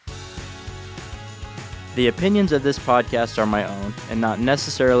The opinions of this podcast are my own and not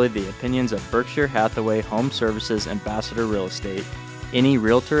necessarily the opinions of Berkshire Hathaway Home Services Ambassador Real Estate, any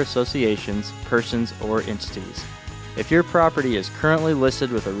realtor associations, persons, or entities. If your property is currently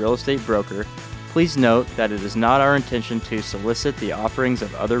listed with a real estate broker, please note that it is not our intention to solicit the offerings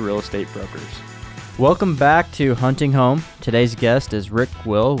of other real estate brokers. Welcome back to Hunting Home. Today's guest is Rick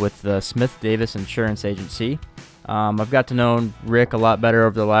Guill with the Smith Davis Insurance Agency. I've got to know Rick a lot better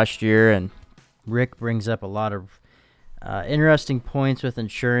over the last year, and Rick brings up a lot of interesting points with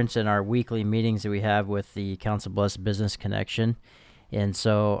insurance in our weekly meetings that we have with the Council Bluffs Business Connection. And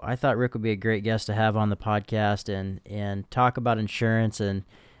so I thought Rick would be a great guest to have on the podcast and talk about insurance and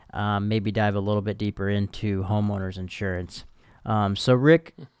maybe dive a little bit deeper into homeowners insurance. So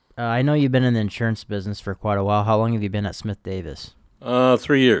Rick, I know you've been in the insurance business for quite a while. How long have you been at Smith Davis? 3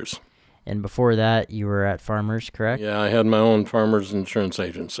 years. And before that, you were at Farmers, correct? Yeah, I had my own farmers insurance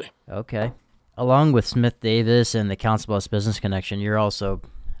agency. Okay. Along with Smith Davis and the Council Bluffs Business Connection, you're also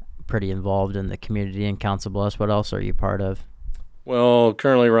pretty involved in the community in Council Bluffs. What else are you part of? Well,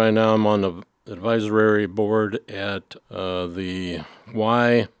 currently right now I'm on the advisory board at the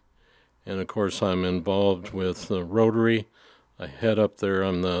Y, and of course I'm involved with the Rotary. I head up there.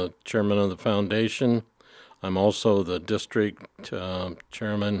 I'm the chairman of the foundation. I'm also the district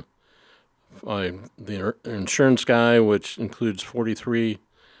chairman. I'm the insurance guy, which includes 43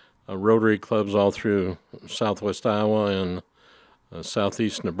 Rotary clubs all through southwest Iowa and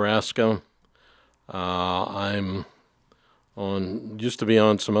southeast Nebraska. I'm used to be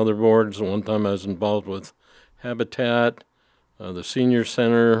on some other boards. One time I was involved with Habitat, the Senior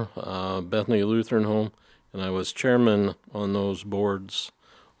Center, Bethany Lutheran Home, and I was chairman on those boards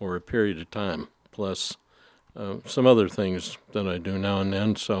over a period of time, plus some other things that I do now and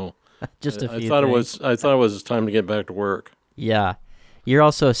then. So Just a few I thought things. it was time to get back to work. Yeah. You're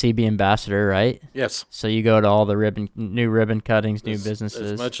also a CB ambassador, right? Yes. So you go to all the new ribbon cuttings, new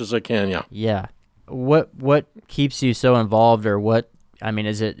businesses. As much as I can, yeah. Yeah. What keeps you so involved, or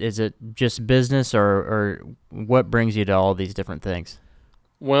is it just business, or what brings you to all these different things?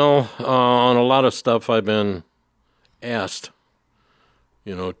 Well, on a lot of stuff I've been asked,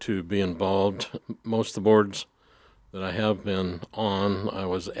 to be involved. Most of the boards that I have been on, I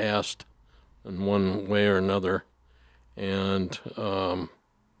was asked in one way or another. And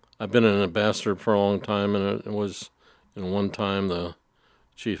I've been an ambassador for a long time, and it was, one time the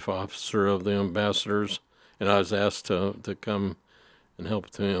chief officer of the ambassadors, and I was asked to come and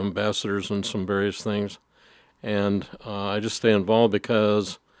help the ambassadors in some various things. And I just stay involved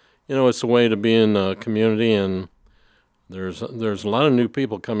because, it's a way to be in the community, and there's a lot of new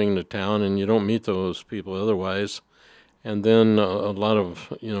people coming to town, and you don't meet those people otherwise. And then a lot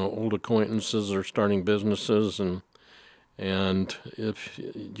of, old acquaintances are starting businesses, and if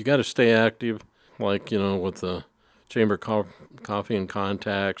you got to stay active, like, with the Chamber Coffee and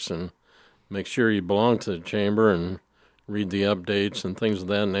Contacts, and make sure you belong to the Chamber and read the updates and things of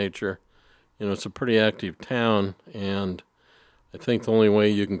that nature. It's a pretty active town, and I think the only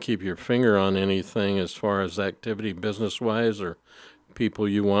way you can keep your finger on anything as far as activity business-wise, or people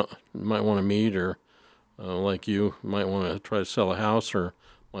you might want to meet, or like you might want to try to sell a house, or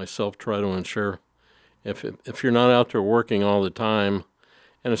myself try to insure. If you're not out there working all the time,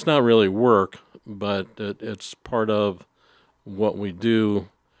 and it's not really work, but it's part of what we do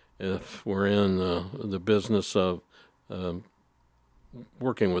if we're in the business of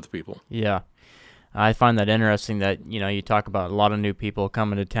working with people. Yeah. I find that interesting that, you talk about a lot of new people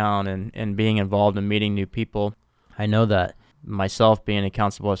coming to town and being involved in meeting new people. I know that myself, being a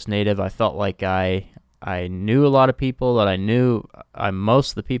Council Bluffs native, I felt like I knew a lot of people, that I knew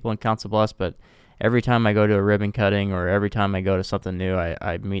most of the people in Council Bluffs, but every time I go to a ribbon cutting or every time I go to something new,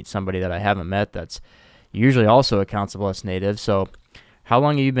 I meet somebody that I haven't met that's usually also a Council Bluffs native. So how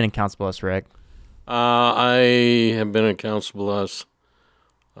long have you been in Council Bluffs, Rick? I have been in Council Bluffs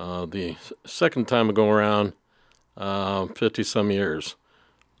the second time I go around, 50-some years.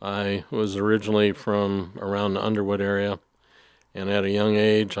 I was originally from around the Underwood area, and at a young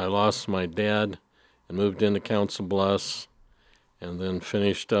age I lost my dad and moved into Council Bluffs, and then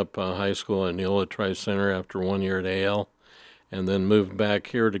finished up high school at Neola Tri-Center after 1 year at AL, and then moved back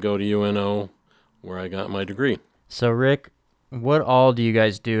here to go to UNO, where I got my degree. So, Rick, what all do you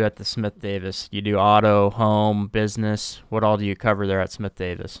guys do at the Smith Davis? You do auto, home, business. What all do you cover there at Smith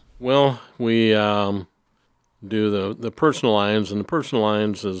Davis? Well, we do the personal lines, and the personal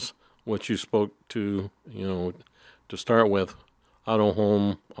lines is what you spoke to, to start with. Auto,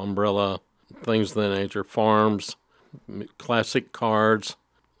 home, umbrella, things of that nature, farms, classic cars,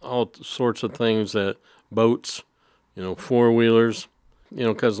 all sorts of things, that boats, four-wheelers,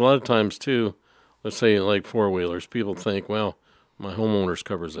 because a lot of times too, let's say like four-wheelers, people think, well, my homeowners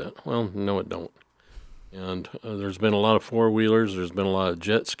covers that. Well, no, it don't. And there's been a lot of four-wheelers. There's been a lot of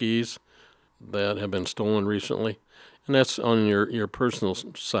jet skis that have been stolen recently. And that's on your personal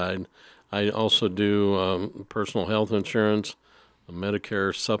side. I also do personal health insurance,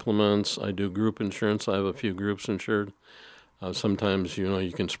 Medicare supplements. I do group insurance. I have a few groups insured. Sometimes,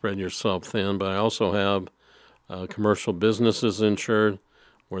 you can spread yourself thin, but I also have commercial businesses insured,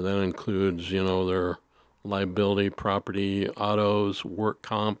 where that includes, their liability, property, autos, work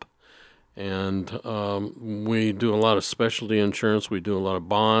comp. And we do a lot of specialty insurance. We do a lot of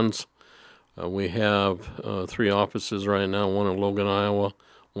bonds. We have 3 offices right now, one in Logan, Iowa,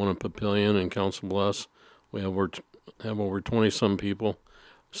 one in Papillion and Council Bluffs. We have over 20-some people.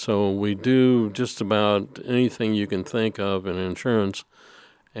 So we do just about anything you can think of in insurance.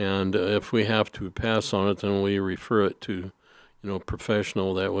 And if we have to pass on it, then we refer it to, a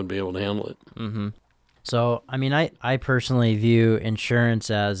professional that would be able to handle it. Mm-hmm. So, I mean, I personally view insurance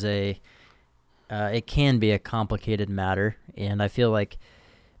as it can be a complicated matter. And I feel like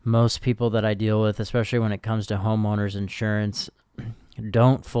most people that I deal with, especially when it comes to homeowners insurance,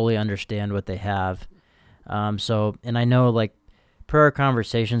 don't fully understand what they have. And I know, like, per our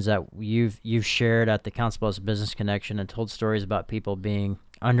conversations that you've shared at the Council Bluffs Business Connection and told stories about people being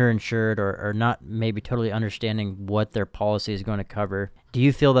underinsured or not maybe totally understanding what their policy is going to cover. Do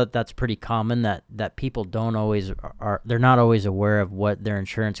you feel that that's pretty common, that people they're not always aware of what their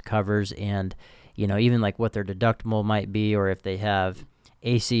insurance covers, and, even like what their deductible might be, or if they have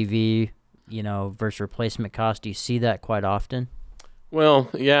ACV, versus replacement cost? Do you see that quite often? Well,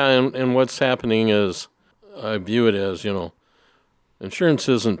 yeah, and what's happening is, I view it as, insurance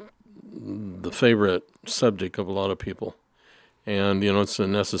isn't the favorite subject of a lot of people. And, it's a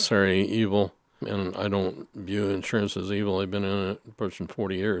necessary evil. And I don't view insurance as evil. I've been in it approaching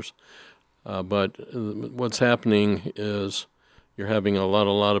 40 years. But what's happening is you're having a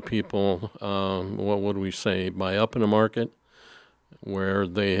lot of people, what would we say, buy up in the market, where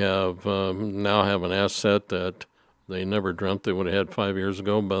they have now have an asset that they never dreamt they would have had 5 years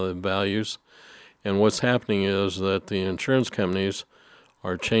ago by the values. And what's happening is that the insurance companies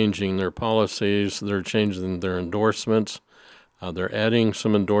are changing their policies, they're changing their endorsements, they're adding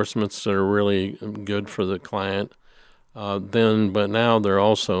some endorsements that are really good for the client. But now they're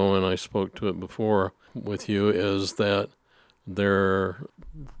also, and I spoke to it before with you, is that they're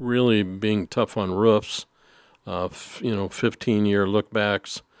really being tough on roofs. 15-year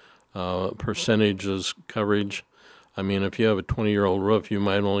lookbacks, percentages, coverage. I mean, if you have a 20-year-old roof, you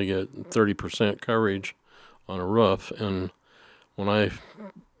might only get 30% coverage on a roof. And when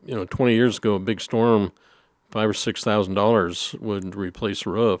 20 years ago, a big storm, $5,000 or $6,000 would replace a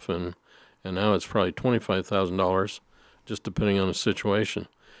roof, and now it's probably $25,000, just depending on the situation.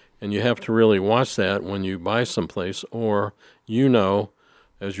 And you have to really watch that when you buy someplace, or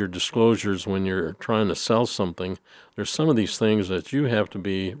as your disclosures when you're trying to sell something, there's some of these things that you have to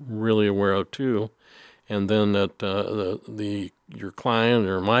be really aware of too, and then that your client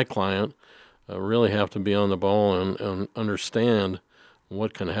or my client really have to be on the ball and understand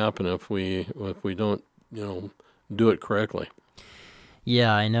what can happen if we don't do it correctly.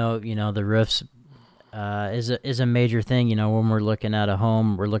 Yeah, I know. The roofs is a major thing. When we're looking at a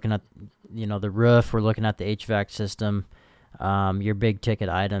home, we're looking at the roof, we're looking at the HVAC system. Your big ticket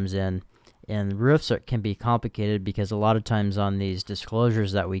items, and roofs can be complicated because a lot of times on these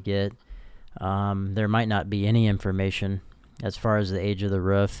disclosures that we get, there might not be any information as far as the age of the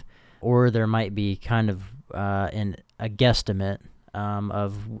roof, or there might be kind of a guesstimate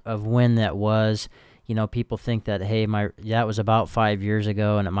of when that was. People think that, hey, that was about 5 years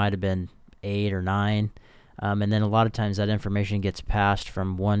ago, and it might have been 8 or 9, and then a lot of times that information gets passed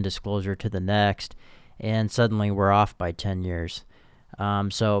from one disclosure to the next, and suddenly we're off by 10 years.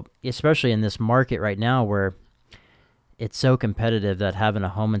 So especially in this market right now where it's so competitive that having a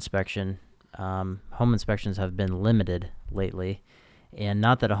home inspection, home inspections have been limited lately. And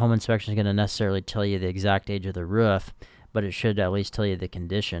not that a home inspection is going to necessarily tell you the exact age of the roof, but it should at least tell you the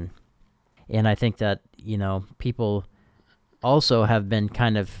condition. And I think that, people also have been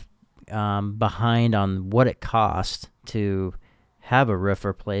kind of behind on what it costs to have a roof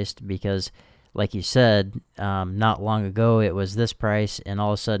replaced because, like you said, not long ago it was this price, and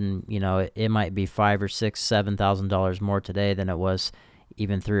all of a sudden, it might be $5,000 or $6,000, $7,000 more today than it was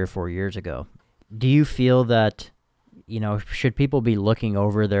even 3 or 4 years ago. Do you feel that, should people be looking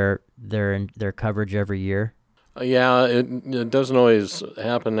over their coverage every year? Yeah, it doesn't always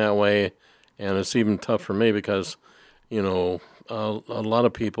happen that way, and it's even tough for me because, a lot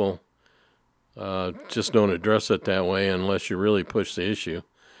of people just don't address it that way unless you really push the issue.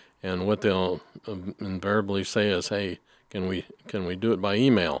 And what they'll invariably say is, "Hey, can we do it by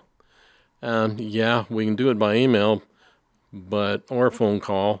email?" Yeah, we can do it by email, but or phone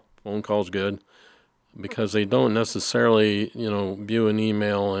call. Phone call's good because they don't necessarily, view an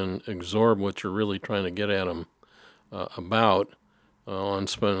email and absorb what you're really trying to get at them about on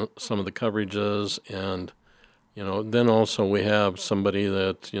some of the coverages. And then also we have somebody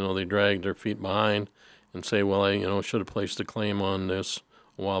that they drag their feet behind and say, well, I should have placed a claim on this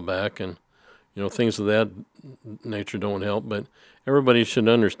a while back, and things of that nature don't help. But everybody should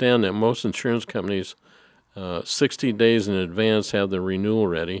understand that most insurance companies 60 days in advance have the renewal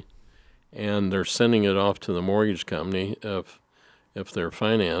ready, and they're sending it off to the mortgage company if they're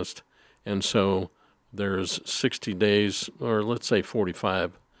financed. And so there's 60 days, or let's say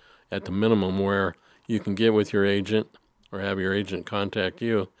 45 at the minimum, where you can get with your agent or have your agent contact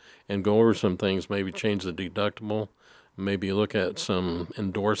you and go over some things, maybe change the deductible, maybe look at some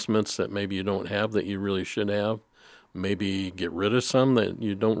endorsements that maybe you don't have that you really should have, maybe get rid of some that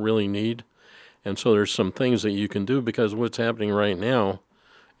you don't really need. And so there's some things that you can do, because what's happening right now,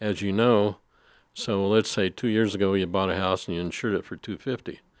 as you know, so let's say 2 years ago you bought a house and you insured it for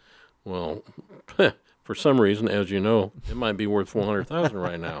 $250. Well, for some reason, as you know, it might be worth $400,000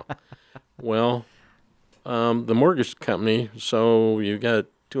 right now. Well, the mortgage company, so you got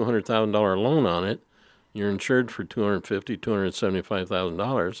 $200,000 loan on it, you're insured for $250,000,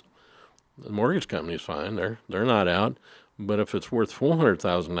 $275,000. The mortgage company's fine; they're not out. But if it's worth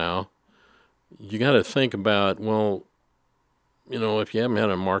 $400,000 now, you got to think about, well, if you haven't had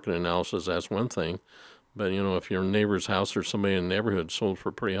a market analysis, that's one thing. But if your neighbor's house or somebody in the neighborhood sold for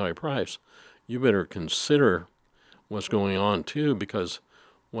a pretty high price, you better consider what's going on too, because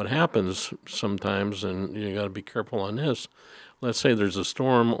what happens sometimes, and you got to be careful on this, let's say there's a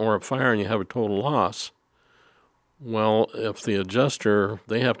storm or a fire and you have a total loss. Well, if the adjuster,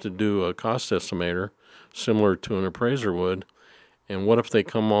 they have to do a cost estimator similar to an appraiser would, and what if they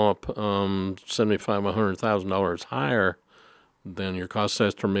come up $75,000, $100,000 higher than your cost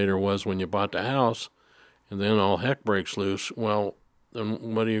estimator was when you bought the house, and then all heck breaks loose? Well, then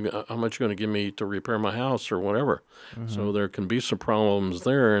how much are you going to give me to repair my house or whatever? Mm-hmm. So there can be some problems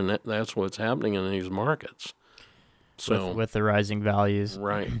there, and that's what's happening in these markets. So with the rising values.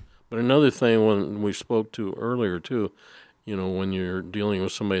 Right. But another thing, when we spoke to earlier too, when you're dealing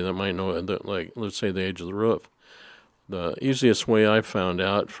with somebody that might know, that, like, let's say the age of the roof, the easiest way I found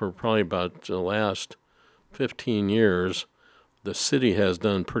out for probably about the last 15 years, the city has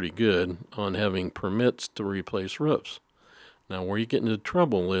done pretty good on having permits to replace roofs. Now, where you get into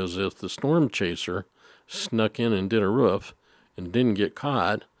trouble is if the storm chaser snuck in and did a roof and didn't get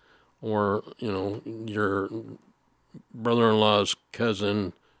caught, or, your brother-in-law's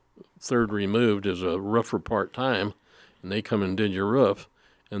cousin, third removed, is a roofer part-time, and they come and did your roof,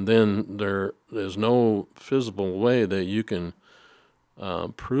 and then there's no feasible way that you can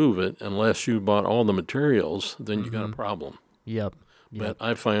prove it unless you bought all the materials, then you got a problem. Yep. But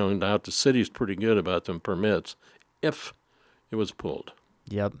I found out the city's pretty good about them permits if it was pulled.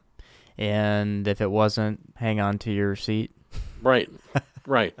 Yep. And if it wasn't, hang on to your seat. Right.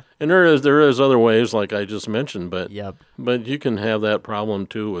 Right. And there is other ways, like I just mentioned, but but you can have that problem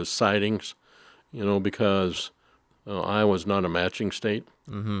too with sidings, because Iowa's not a matching state.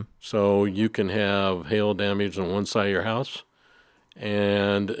 Mm-hmm. So you can have hail damage on one side of your house,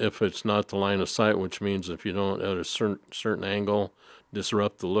 and if it's not the line of sight, which means if you don't at a certain angle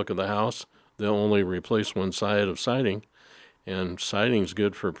disrupt the look of the house, they'll only replace one side of siding, and siding's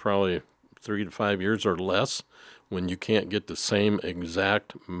good for probably 3 to 5 years or less when you can't get the same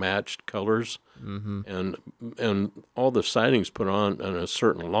exact matched colors. Mm-hmm. And all the siding's put on a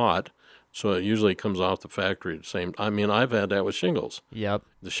certain lot, so it usually comes off the factory the same. I mean, I've had that with shingles. Yep.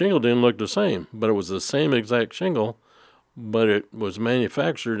 The shingle didn't look the same, but it was the same exact shingle, but it was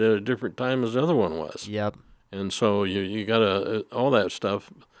manufactured at a different time as the other one was. Yep. And so you got to, all that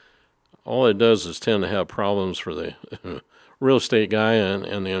stuff, all it does is tend to have problems for the real estate guy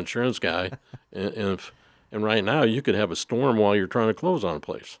and the insurance guy. And right now you could have a storm while you're trying to close on a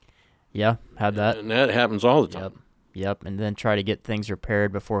place. Yeah, had that. And that happens all the time. Yep, and then try to get things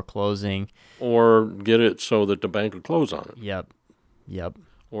repaired before closing. Or get it so that the bank will close on it. Yep.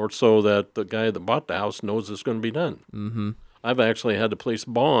 Or so that the guy that bought the house knows it's going to be done. Mm-hmm. I've actually had to place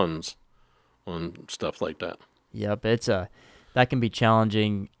bonds on stuff like that. Yep, that can be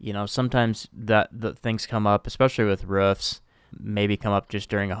challenging. Sometimes the things come up, especially with roofs, maybe come up just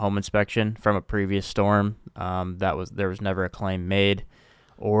during a home inspection from a previous storm. There was never a claim made,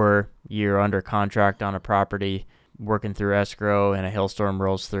 or you're under contract on a property. working through escrow and a hailstorm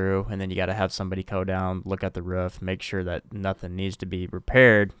rolls through, and then you got to have somebody go down, look at the roof, make sure that nothing needs to be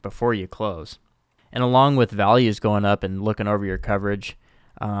repaired before you close. And along with values going up and looking over your coverage,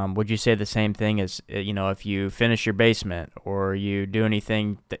 would you say the same thing as, if you finish your basement or you do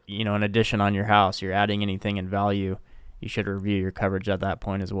anything, in addition on your house, you're adding anything in value, you should review your coverage at that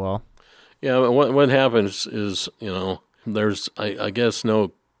point as well? Yeah, what happens is, there's, I guess,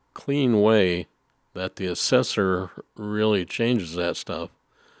 no clean way that the assessor really changes that stuff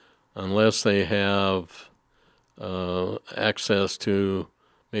unless they have access to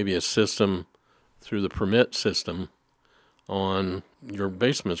maybe a system through the permit system on your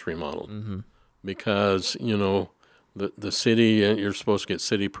basement's remodeled. Mm-hmm. Because, the city, you're supposed to get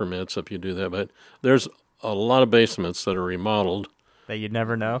city permits if you do that, but there's a lot of basements that are remodeled. That you'd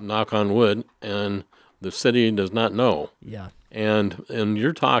never know? Knock on wood, and the city does not know. Yeah. And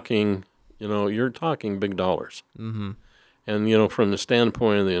you're talking, big dollars. Mm-hmm. And, from the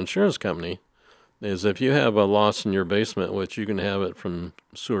standpoint of the insurance company, is if you have a loss in your basement, which you can have it from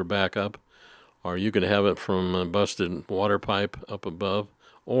sewer backup, or you could have it from a busted water pipe up above,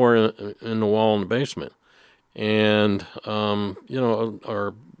 or in the wall in the basement. And,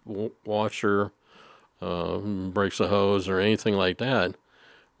 our washer breaks a hose or anything like that,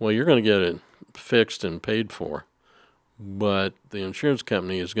 well, you're going to get it fixed and paid for. But the insurance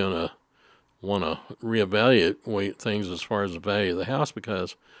company is going to want to reevaluate things as far as the value of the house,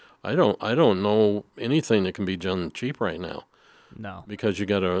 because I don't know anything that can be done cheap right now. No. Because you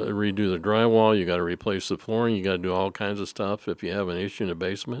got to redo the drywall, you got to replace the flooring, you got to do all kinds of stuff if you have an issue in the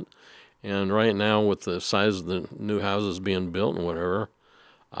basement. And right now, with the size of the new houses being built and whatever,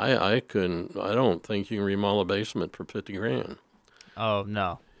 I don't think you can remodel a basement for $50,000. Oh,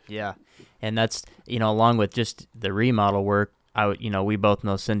 no. Yeah. And that's, along with just the remodel work, we both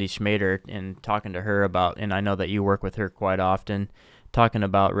know Cindy Schmader, and talking to her about, and I know that you work with her quite often, talking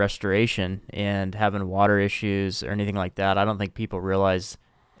about restoration and having water issues or anything like that. I don't think people realize,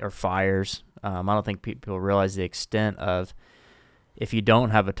 or fires, I don't think people realize the extent of, if you don't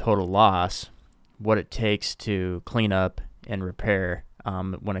have a total loss, what it takes to clean up and repair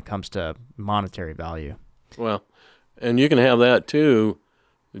when it comes to monetary value. Well, and you can have that too,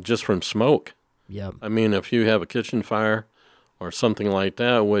 just from smoke. Yep. I mean, if you have a kitchen fire or something like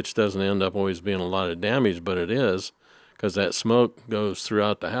that, which doesn't end up always being a lot of damage, but it is, because that smoke goes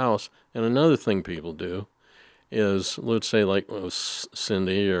throughout the house. And another thing people do is, let's say like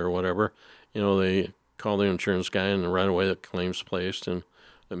Cindy or whatever, they call the insurance guy, and right away the claim's placed, and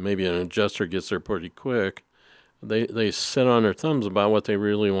maybe an adjuster gets there pretty quick. They sit on their thumbs about what they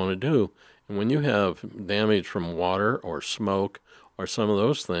really want to do. And when you have damage from water or smoke or some of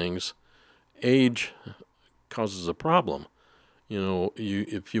those things, age causes a problem.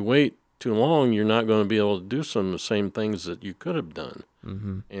 If you wait too long, you're not going to be able to do some of the same things that you could have done.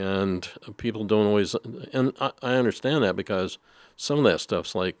 Mm-hmm. And people don't always, and I understand that, because some of that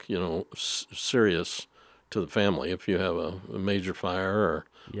stuff's like, serious to the family. If you have a major fire or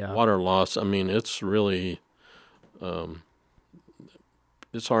water loss, I mean, it's really,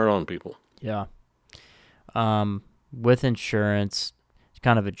 it's hard on people. Yeah. With insurance, it's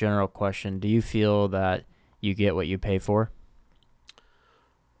kind of a general question. Do you feel that you get what you pay for?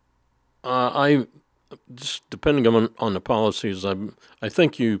 I just depending on the policies, I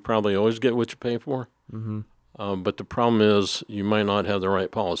think you probably always get what you pay for. Mm-hmm. But the problem is you might not have the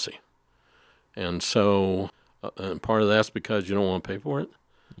right policy, and so and part of that's because you don't want to pay for it.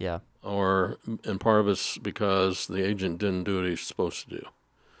 Yeah. And part of it's because the agent didn't do what he's supposed to do.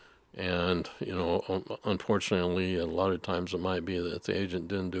 And, unfortunately, a lot of times it might be that the agent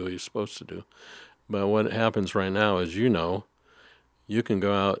didn't do what he's supposed to do. But what happens right now is, you can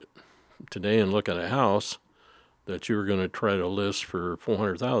go out today and look at a house that you were going to try to list for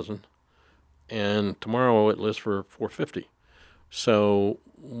 $400,000, and tomorrow it lists for $450,000. So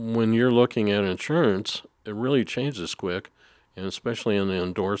when you're looking at insurance, it really changes quick, and especially in the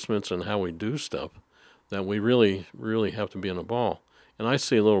endorsements and how we do stuff, that we really, really have to be in the ball. And I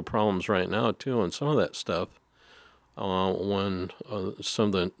see little problems right now, too, on some of that stuff. When some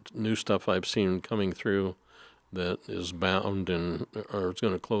of the new stuff I've seen coming through that is bound or it's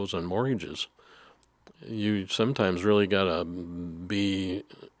going to close on mortgages, you sometimes really got to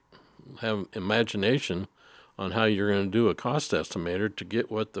have imagination on how you're going to do a cost estimator to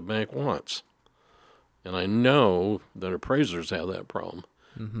get what the bank wants. And I know that appraisers have that problem.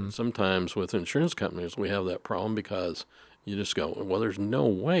 Mm-hmm. Sometimes with insurance companies, we have that problem because you just go, well, there's no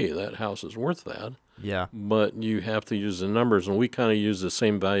way that house is worth that. Yeah. But you have to use the numbers, and we kind of use the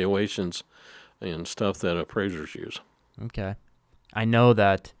same valuations and stuff that appraisers use. Okay. I know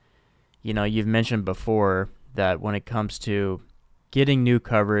that, you've mentioned before that when it comes to getting new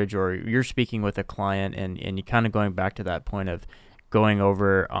coverage, or you're speaking with a client and you kind of going back to that point of going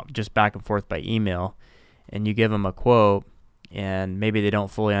over just back and forth by email, and you give them a quote and maybe they don't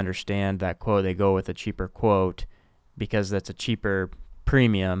fully understand that quote, they go with a cheaper quote because that's a cheaper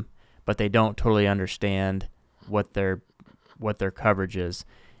premium, but they don't totally understand what their coverage is.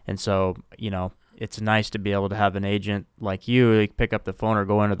 And so, it's nice to be able to have an agent like you pick up the phone or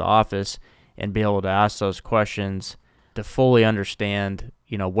go into the office and be able to ask those questions to fully understand,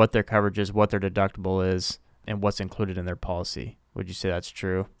 what their coverage is, what their deductible is, and what's included in their policy. Would you say that's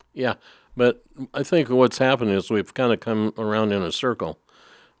true? Yeah, but I think what's happened is we've kind of come around in a circle,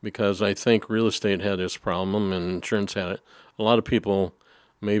 because I think real estate had this problem and insurance had it. A lot of people,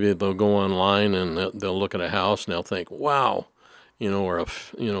 maybe they'll go online and they'll look at a house and they'll think, wow, or a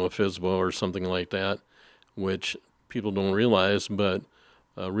FSBO or something like that, which people don't realize, but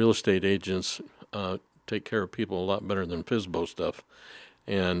real estate agents take care of people a lot better than FSBO stuff.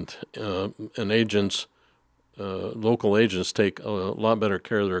 And local agents take a lot better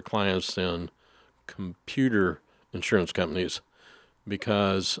care of their clients than computer insurance companies,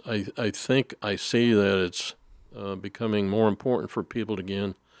 because I think I see that it's becoming more important for people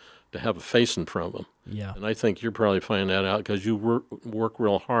to have a face in front of them. Yeah. And I think you're probably finding that out because you work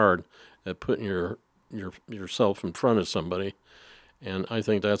real hard at putting yourself in front of somebody, and I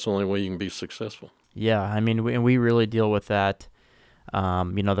think that's the only way you can be successful. Yeah, I mean, we really deal with that.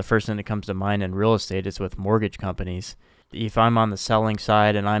 The first thing that comes to mind in real estate is with mortgage companies. If I'm on the selling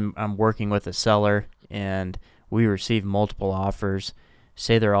side and I'm working with a seller and we receive multiple offers,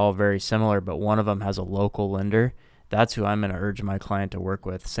 say they're all very similar, but one of them has a local lender, that's who I'm going to urge my client to work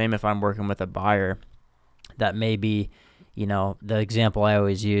with. Same if I'm working with a buyer. That may be, the example I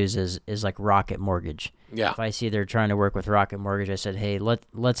always use is like Rocket Mortgage. Yeah. If I see they're trying to work with Rocket Mortgage, I said, hey,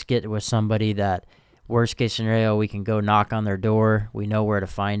 let's get with somebody that, worst case scenario, we can go knock on their door. We know where to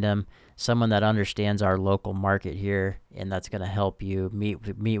find them. Someone that understands our local market here, and that's going to help you meet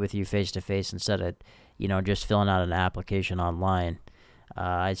with you face to face instead of, just filling out an application online.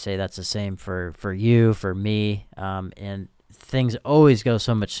 I'd say that's the same for you, for me, and things always go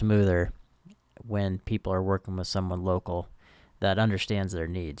so much smoother when people are working with someone local that understands their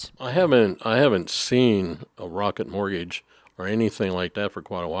needs. I haven't seen a Rocket Mortgage or anything like that for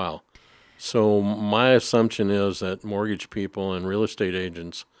quite a while. So my assumption is that mortgage people and real estate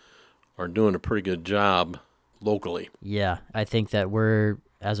agents are doing a pretty good job locally. Yeah, I think that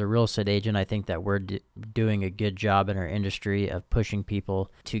as a real estate agent, I think that we're doing a good job in our industry of pushing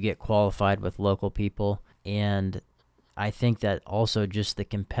people to get qualified with local people. And I think that also just the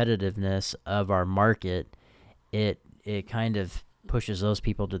competitiveness of our market, it kind of pushes those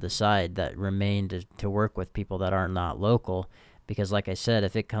people to the side that remain to work with people that are not local. Because like I said,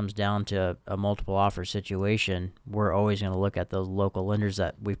 if it comes down to a multiple offer situation, we're always going to look at those local lenders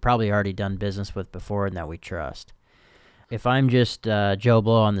that we've probably already done business with before and that we trust. If I'm just Joe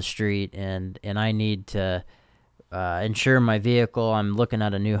Blow on the street and I need to insure my vehicle, I'm looking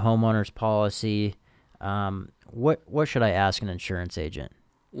at a new homeowner's policy, what should I ask an insurance agent?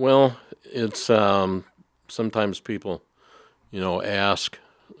 Well, it's sometimes people, ask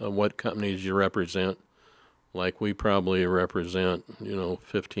what companies you represent. Like we probably represent,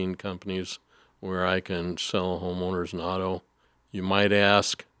 15 companies where I can sell homeowners and auto. You might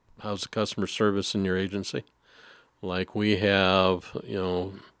ask, how's the customer service in your agency? Like we have,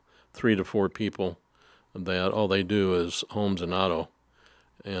 3 to 4 people that all they do is homes and auto.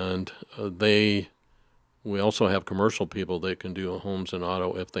 And we also have commercial people that can do homes and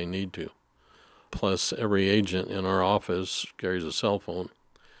auto if they need to. Plus every agent in our office carries a cell phone.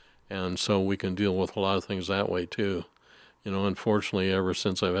 And so we can deal with a lot of things that way too. Unfortunately, ever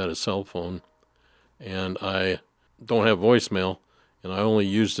since I've had a cell phone and I don't have voicemail, and I only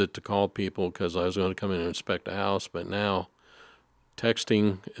used it to call people because I was going to come in and inspect a house, but now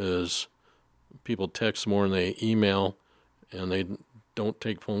texting is, people text more than they email, and they don't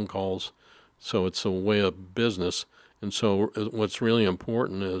take phone calls. So it's a way of business. And so what's really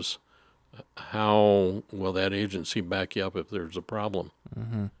important is how will that agency back you up if there's a problem?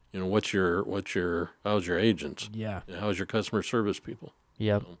 Mm-hmm. How's your agents? Yeah. How's your customer service people?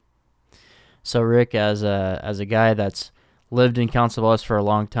 Yep. So Rick, as a guy that's lived in Council Bluffs for a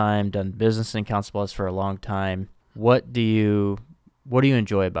long time, done business in Council Bluffs for a long time, what do you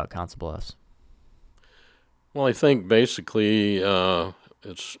enjoy about Council Bluffs? Well, I think basically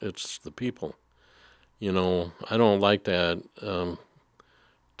it's the people. I don't like that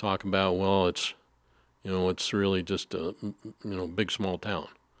talk about, well, it's really just a big small town.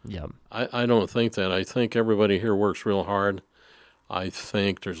 Yep. I don't think that. I think everybody here works real hard. I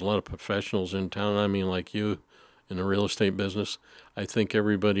think there's a lot of professionals in town. I mean, like you in the real estate business. I think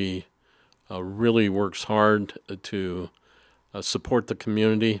everybody really works hard to support the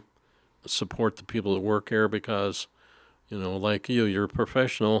community, support the people that work here because, like you're a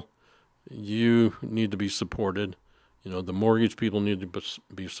professional. You need to be supported. The mortgage people need to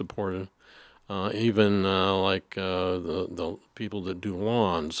be supported. Even the people that do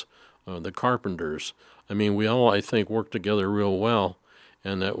lawns, the carpenters. I mean, we all, I think, work together real well,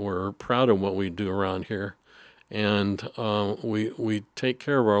 and that we're proud of what we do around here. And we take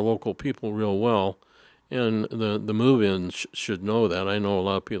care of our local people real well. And the move-ins should know that. I know a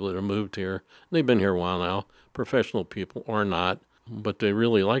lot of people that have moved here. They've been here a while now, professional people or not, but they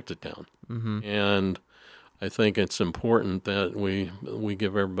really like the town. Mm-hmm. And I think it's important that we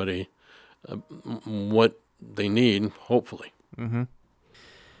give everybody what they need, hopefully. Mm-hmm.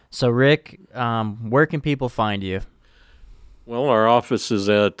 So, Rick, where can people find you? Well, our office is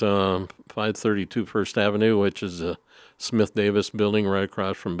at 532 First Avenue, which is the Smith Davis building right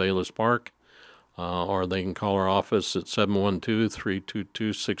across from Bayless Park. Or they can call our office at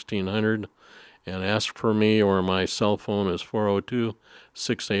 712-322-1600 and ask for me, or my cell phone is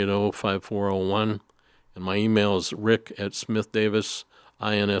 402-680-5401. And my email is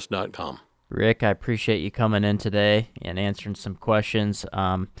rick@smithdavisins.com. Rick, I appreciate you coming in today and answering some questions.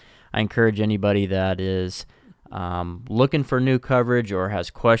 I encourage anybody that is looking for new coverage or has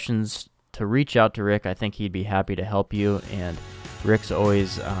questions to reach out to Rick. I think he'd be happy to help you. And Rick's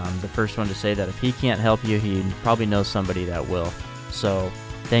always the first one to say that if he can't help you, he probably knows somebody that will. So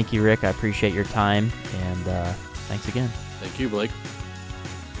thank you, Rick. I appreciate your time, and thanks again. Thank you, Blake.